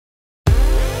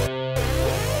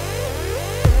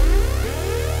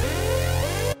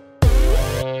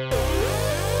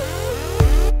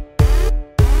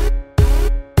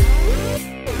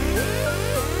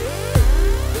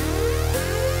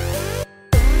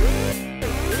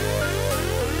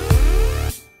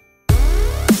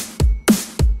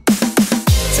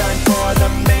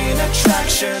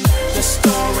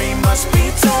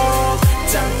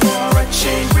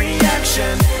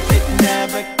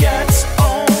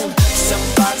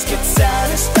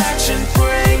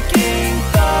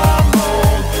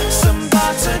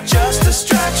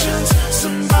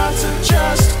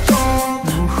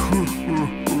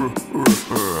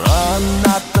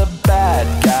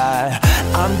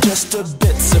just a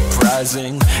bit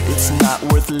surprising. It's not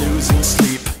worth losing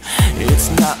sleep, it's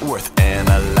not worth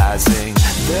analyzing.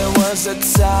 There was a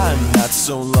time not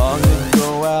so long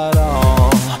ago at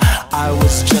all, I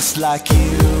was just like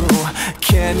you.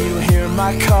 Can you hear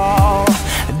my call?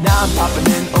 Now I'm popping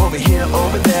in over here,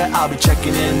 over there. I'll be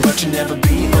checking in, but you'll never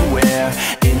be aware.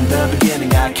 In the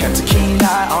beginning I kept a keen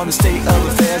eye on the state of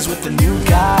affairs with the new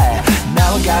guy.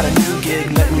 Now I got a new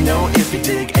gig, let me know if you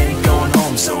dig. Ain't going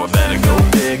home, so I better go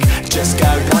big. Just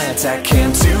gotta glance at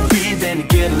Cam to be, then you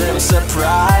get a little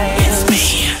surprise. It's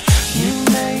me. You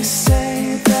may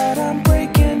say that I'm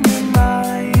breaking your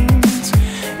mind.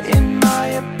 In my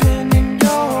opinion,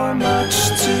 you're much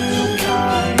too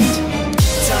kind.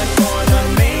 Time for the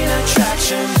main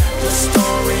attraction, the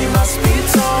story must be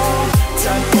told.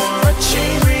 Time for a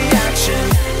chain reaction,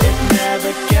 it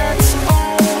never gets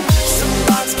old. Some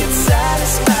bots get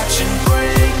satisfaction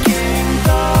breaking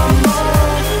the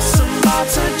mold. Some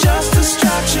bots are just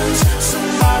distractions, some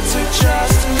bots are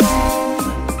just gold.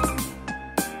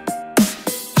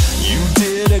 You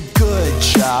did a good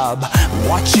job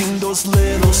watching those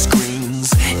little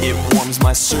screens. It warms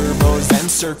my servos and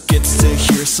circuits to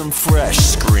hear some fresh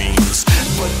screams.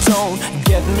 But don't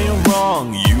get me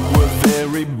wrong, you were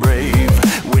very brave.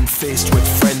 When faced with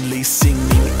friendly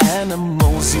singing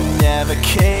animals, you never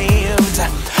caved.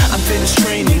 I'm finished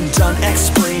training, done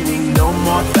explaining. No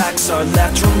more facts are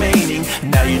left remaining.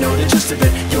 Now you know the gist of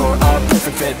it, you're a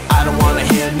perfect fit. I don't wanna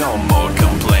hear no more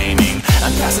complaining.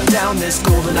 I'm passing down this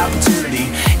golden opportunity,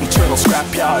 eternal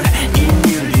scrapyard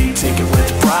immunity. Take it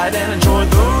with pride and enjoy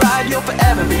the ride. You'll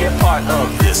forever be a part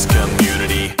of this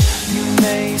community. You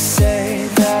may say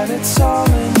that it's all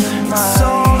in your mind, it's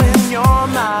all in your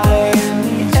mind. But in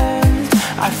the end,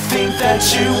 I think that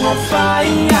you will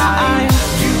find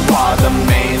you are the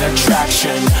main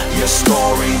attraction. Your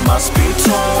story must be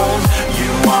told.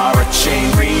 You are a chain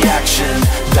reaction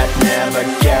that never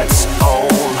gets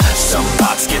old. Some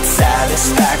bots get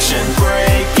satisfaction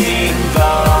breaking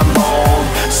the mold.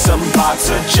 Some bots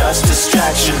are just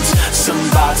distractions, some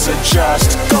bots are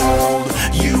just gold.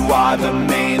 You are the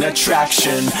main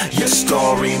attraction, your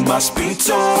story must be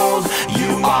told.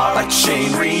 You are a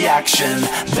chain reaction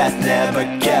that never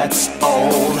gets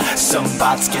old. Some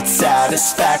bots get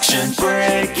satisfaction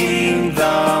breaking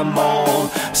the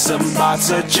mold. Some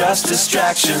bots are just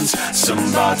distractions,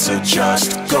 some bots are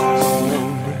just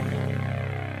gold.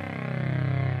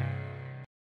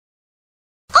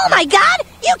 Oh my God!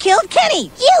 You killed Kenny!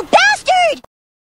 You bastard!